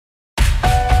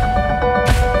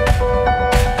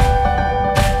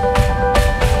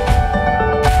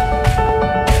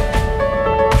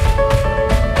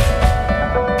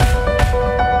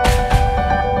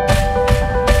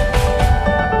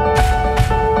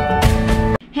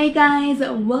Hey guys,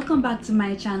 welcome back to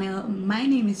my channel. My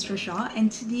name is Trisha,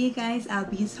 and today guys I'll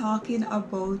be talking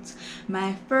about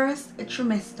my first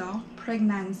trimester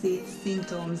pregnancy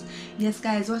symptoms. Yes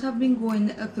guys, what I've been going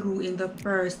through in the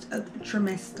first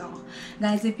trimester.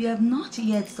 Guys, if you have not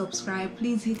yet subscribed,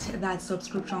 please hit that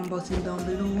subscription button down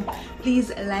below.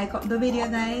 Please like up the video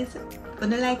guys.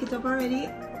 Gonna like it up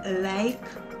already? Like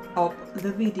up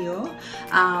the video,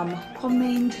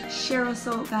 comment, share us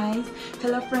out guys,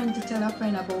 tell a friend to tell a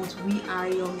friend about We Are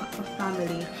Young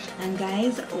family, and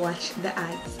guys watch the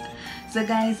ads. So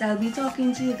guys, I'll be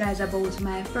talking to you guys about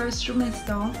my first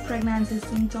trimester pregnancy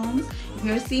symptoms. If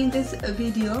you're seeing this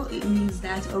video, it means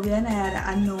that Obi and I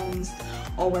had announced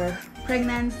our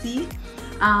pregnancy.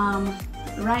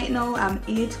 Right now I'm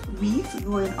 8 weeks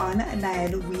going on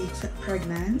 9 weeks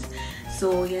pregnant.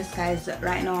 So yes guys,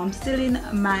 right now I'm still in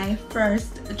my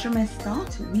first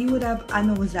trimester. We would have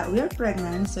announced that we're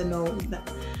pregnant, so now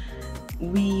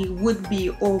we would be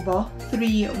over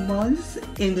 3 months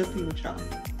in the future,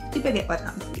 if you get what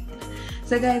I'm saying.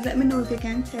 So guys, let me know if you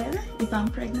can tell if I'm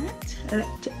pregnant.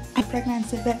 I'm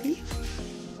pregnancy belly.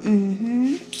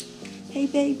 Hey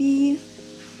baby.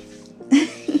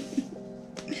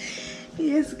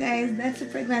 Yes guys, that's the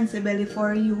pregnancy belly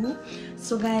for you.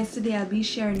 So guys, today I'll be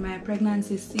sharing my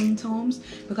pregnancy symptoms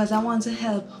because I want to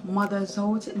help mothers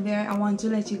out there. I want to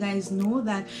let you guys know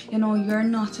that, you know, you're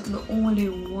not the only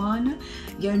one.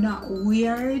 You're not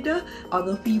weird.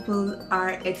 Other people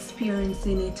are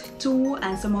experiencing it too,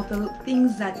 and some of the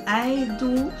things that I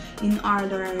do in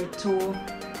order to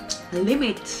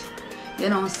limit, you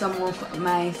know, some of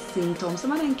my symptoms.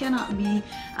 Some of them cannot be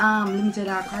limited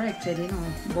or corrected, you know,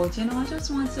 but you know, I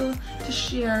just want to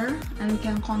share and we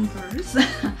can converse.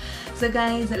 So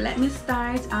guys, let me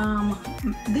start.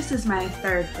 This is my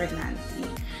third pregnancy.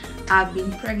 I've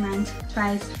been pregnant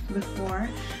twice before,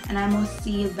 and I must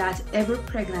say that every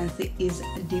pregnancy is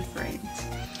different.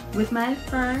 With my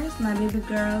first, my baby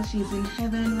girl, she's in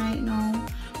heaven right now.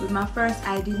 With my first,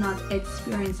 I did not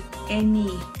experience any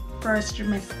first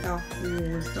trimester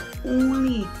woes. The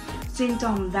only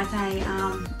symptom that I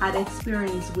had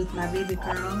experienced with my baby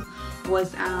girl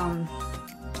was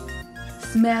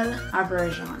smell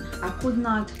aversion. I could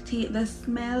not take the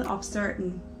smell of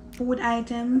certain food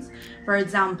items, for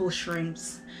example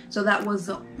shrimps. So that was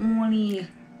the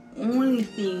only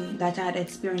thing that I had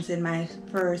experienced in my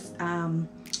first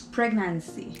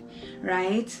pregnancy,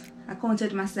 right? I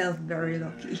counted myself very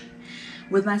lucky.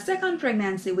 With my second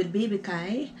pregnancy with baby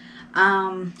Kai,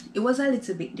 it was a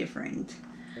little bit different.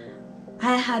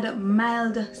 I had a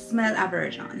mild smell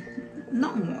aversion,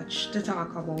 not much to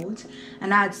talk about,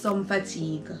 and I had some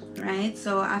fatigue, right?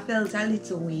 So I felt a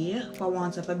little way, for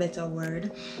want of a better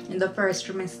word. In the first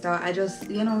trimester, I just,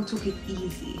 you know, took it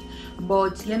easy.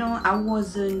 But you know, I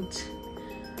wasn't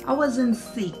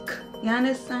sick, you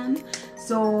understand?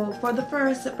 So for the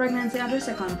first pregnancy and the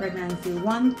second pregnancy,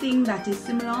 one thing that is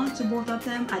similar to both of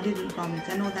them, I didn't vomit.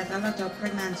 I know that a lot of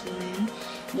pregnant women,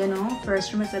 you know,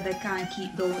 first trimester, they can't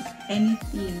keep down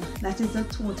anything. That is the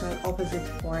total opposite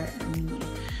for me.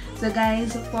 So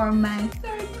guys, for my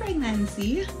third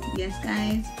pregnancy, yes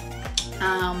guys,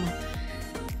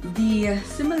 the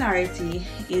similarity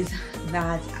is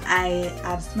that I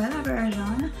have smell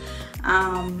aversion.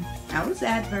 I would say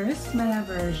adverse smell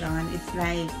aversion. It's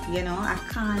like, you know, I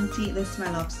can't take the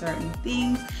smell of certain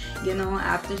things. You know, I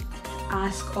have to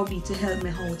ask Obi to help me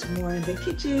out more in the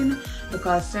kitchen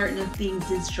because certain things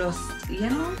is just, you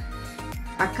know,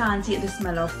 I can't take the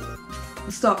smell of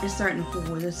certain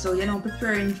food. So you know,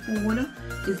 preparing food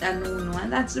is a no-no,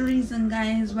 and that's the reason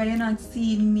guys why you're not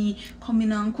seeing me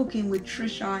coming on cooking with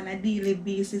Trisha on a daily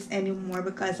basis anymore,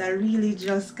 because I really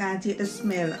just can't take the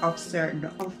smell of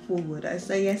certain food.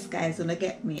 So yes guys, gonna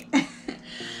get me.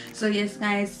 So yes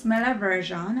guys, smell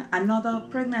aversion. Another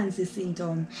pregnancy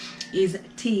symptom is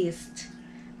taste.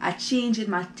 I changed in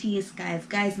my taste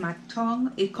guys. My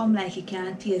tongue, it come like it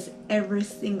can't taste every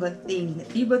single thing,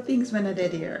 even things when I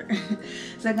did here.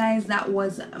 So guys, that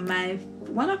was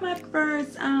one of my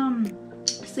first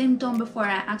symptom before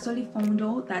I actually found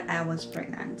out that I was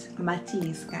pregnant. My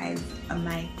teeth guys,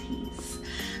 my teeth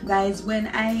guys. When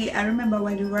I remember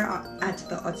when we were at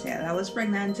the hotel, I was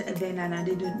pregnant then and I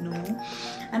didn't know,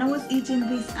 and I was eating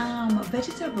this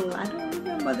vegetable. I don't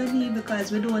remember the name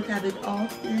because we don't have it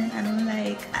often.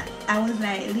 I was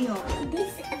like, Leo,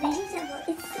 this vegetable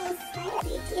is so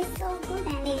spicy, it tastes so good,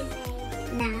 and it's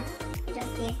like, nah, it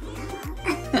just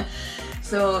tastes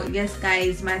So yes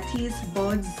guys, my taste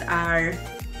buds are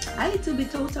a little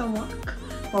bit out of work,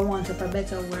 for want of a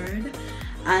better word.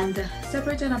 And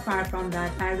separate and apart from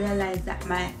that, I realized that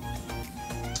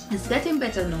it's getting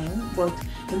better now, but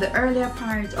in the earlier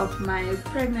part of my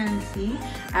pregnancy,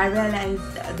 I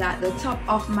realized that the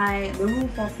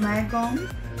roof of my gum,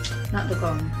 not the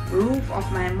gum, roof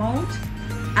of my mouth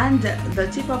and the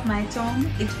tip of my tongue,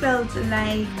 it felt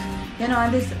like, you know,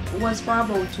 and this was for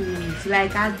about 2 weeks,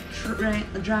 like I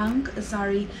drank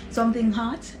something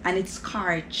hot and it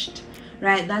scorched.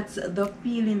 Right, that's the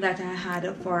feeling that I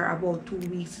had for about 2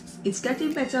 weeks. It's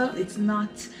getting better. It's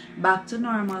not back to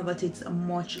normal, but it's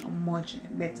much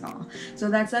better.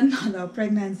 So that's another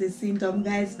pregnancy symptom.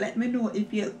 Guys, let me know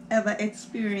if you ever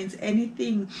experienced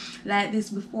anything like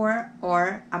this before,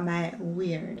 or am I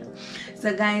weird?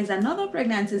 So guys, another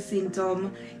pregnancy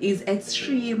symptom is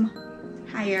extreme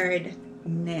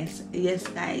tiredness. Yes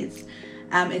guys,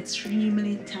 I'm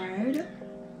extremely tired.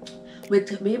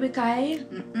 With baby Kai,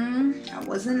 I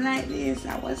wasn't like this.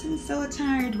 I wasn't so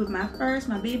tired. With my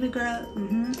baby girl,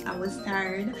 I was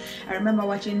tired. I remember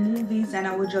watching movies and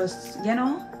I would just, you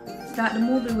know, start the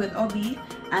movie with Obi,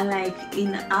 and like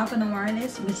in half an hour or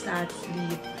less, we start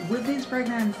sleep. With this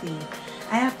pregnancy,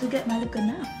 I have to get my little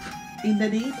nap in the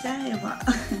daytime.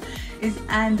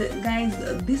 And guys,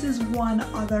 this is one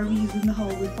other reason how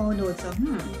we found out, so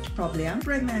probably I'm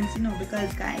pregnant, you know,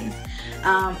 because guys,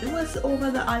 it was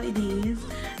over the holidays,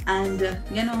 and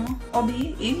you know,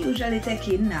 Obi, he usually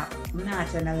taking nap. I'm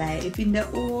not gonna lie, if in the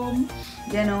home,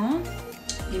 you know,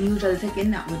 he usually taking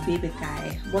nap with baby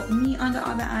Kai. But me on the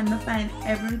other hand, I find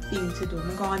everything to do.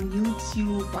 I go on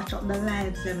YouTube, watch up the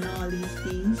lives and all these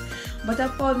things, but I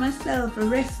found myself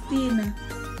resting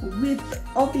with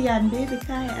Obi and baby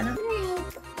Kai, and I'm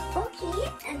like,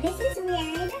 okay, this is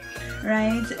weird.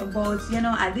 Right, but you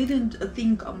know, I didn't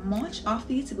think much of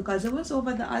it because it was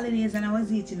over the holidays and I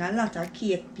was eating a lot of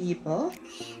cake, people.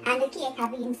 And the cake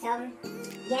having some,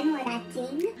 you know that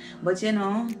thing. But you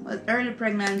know, early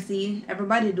pregnancy,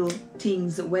 everybody do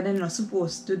things when they're not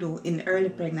supposed to do in early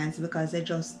pregnancy because they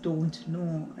just don't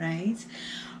know, right?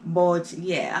 But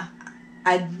yeah,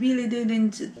 I really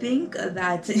didn't think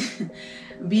that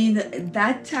being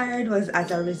that tired was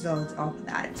as a result of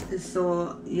that.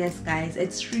 So yes guys,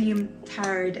 extreme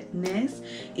tiredness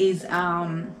is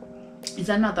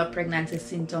another pregnancy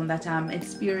symptom that I'm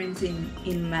experiencing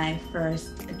in my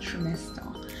first trimester.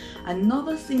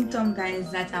 Another symptom,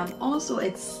 guys, that I'm also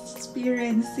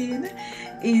experiencing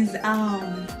is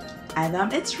either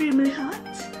I'm extremely hot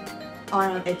or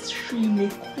I'm extremely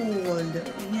cold.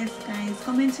 Yes guys,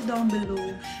 comment down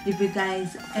below if you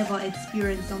guys ever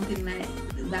experienced something like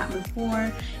that before.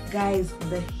 Guys,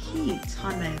 the heat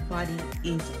on my body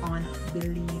is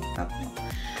unbelievable.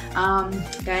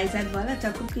 Guys, I do a lot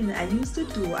of cooking. I used to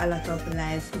do a lot of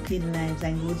lives, cooking lives,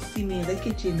 and you would see me in the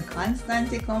kitchen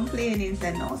constantly complaining,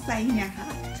 saying no sign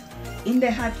in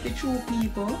the hot for true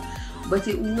people. But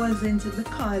it wasn't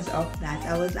because of that.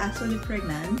 I was actually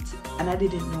pregnant and I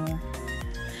didn't know.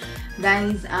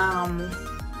 Guys,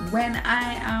 when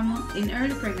I am in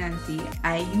early pregnancy,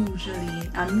 I'm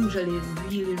usually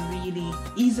really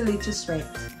easily to sweat.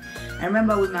 I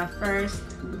remember with my first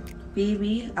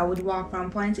baby, I would walk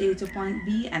from point A to point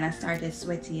B and I started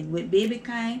sweating. With baby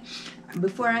Kai,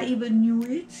 before I even knew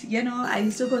it, you know, I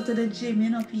used to go to the gym, you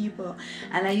know, people,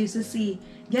 and I used to see,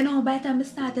 you know, by the time I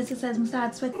start exercise, I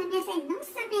start sweating. And I said, no,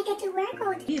 stop, I get to work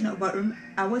out. You know, but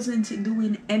I wasn't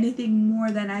doing anything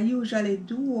more than I usually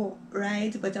do,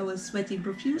 right? But I was sweating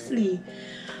profusely.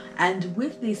 And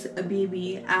with this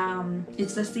baby,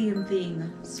 it's the same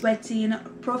thing, sweating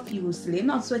profusely. I'm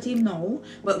not sweating now,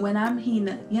 but when I'm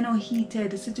in, you know,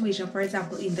 heated situation, for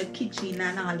example, in the kitchen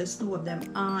and all the stove them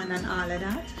on and all of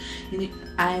that, you know,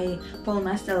 I found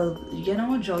myself, you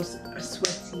know, just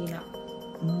sweating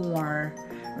more,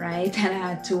 right? And I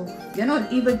had to, you know,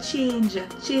 even change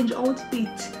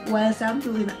outfit whilst I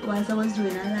was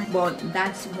doing that. But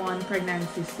that's one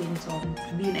pregnancy symptom,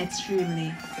 being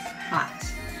extremely hot.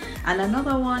 And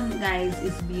another one, guys,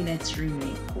 is being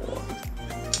extremely cold.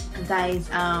 Guys,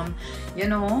 you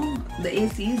know, the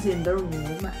AC is in the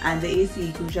room and the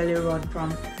AC usually run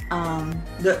from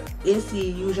the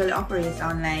AC usually operates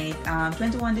on like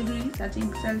 21 degrees, I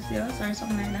think, Celsius or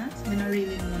something like that. I don't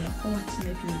really know what's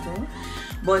me, people,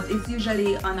 but it's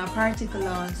usually on a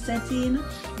particular setting.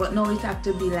 But now it have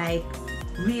to be like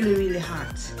really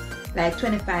hot, like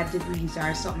 25 degrees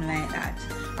or something like that,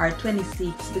 or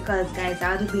 26, because guys,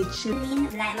 I'll be chilling.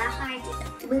 Like my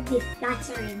heart will be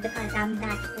fluttering because I'm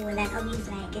that cold, and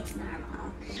obviously like it's normal.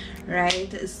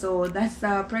 Right, so that's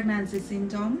the pregnancy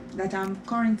symptom that I'm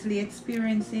currently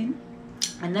experiencing.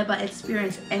 I never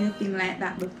experienced anything like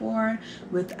that before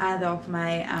with either of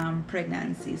my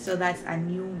pregnancies, so that's a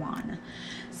new one.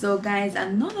 So guys,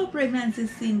 another pregnancy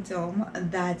symptom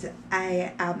that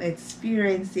I am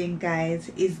experiencing, guys,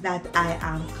 is that I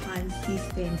am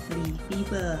consistently,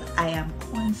 people, I am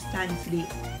constantly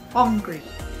hungry.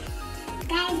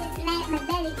 Guys, it's like my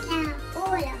belly can't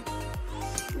hold up.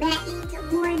 But I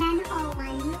eat more than how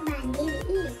one human daily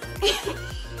eat.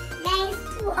 Guys,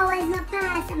 2 hours no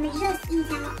pass and I just eat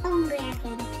and I'm hungry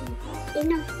again, people.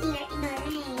 Enough fear in our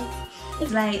lives.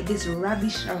 It's like this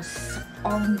ravishless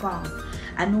hunger.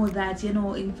 I know that, you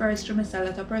know, in first trimester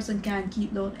that a person can't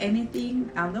keep down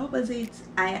anything, and the opposite,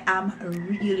 I am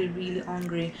really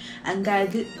hungry. And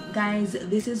guys,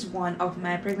 this is one of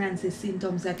my pregnancy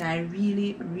symptoms that I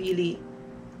really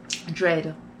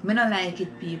dread. Me not like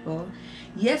it, people.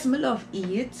 Yes, me love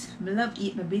eat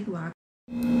my big walk.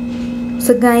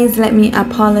 So guys, let me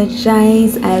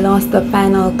apologize, I lost the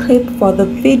final clip for the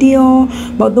video,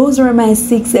 but those were my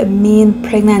 6 main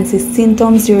pregnancy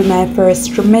symptoms during my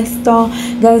first trimester.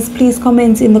 Guys, please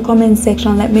comment in the comment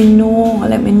section, let me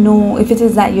know if it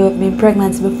is that you have been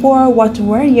pregnant before. What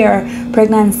were your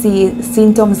pregnancy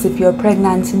symptoms if you're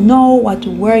pregnant now? What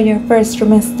were your first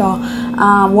trimester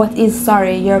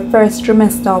your first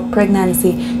trimester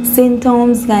pregnancy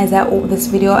symptoms? Guys, I hope this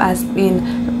video has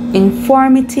been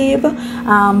informative.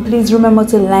 Please remember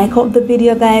to like up the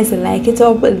video, guys. Like it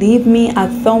up, leave me a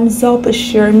thumbs up,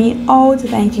 share me out.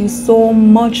 Thank you so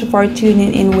much for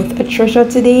tuning in with Patricia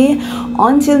today.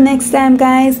 Until next time,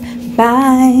 guys,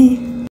 bye.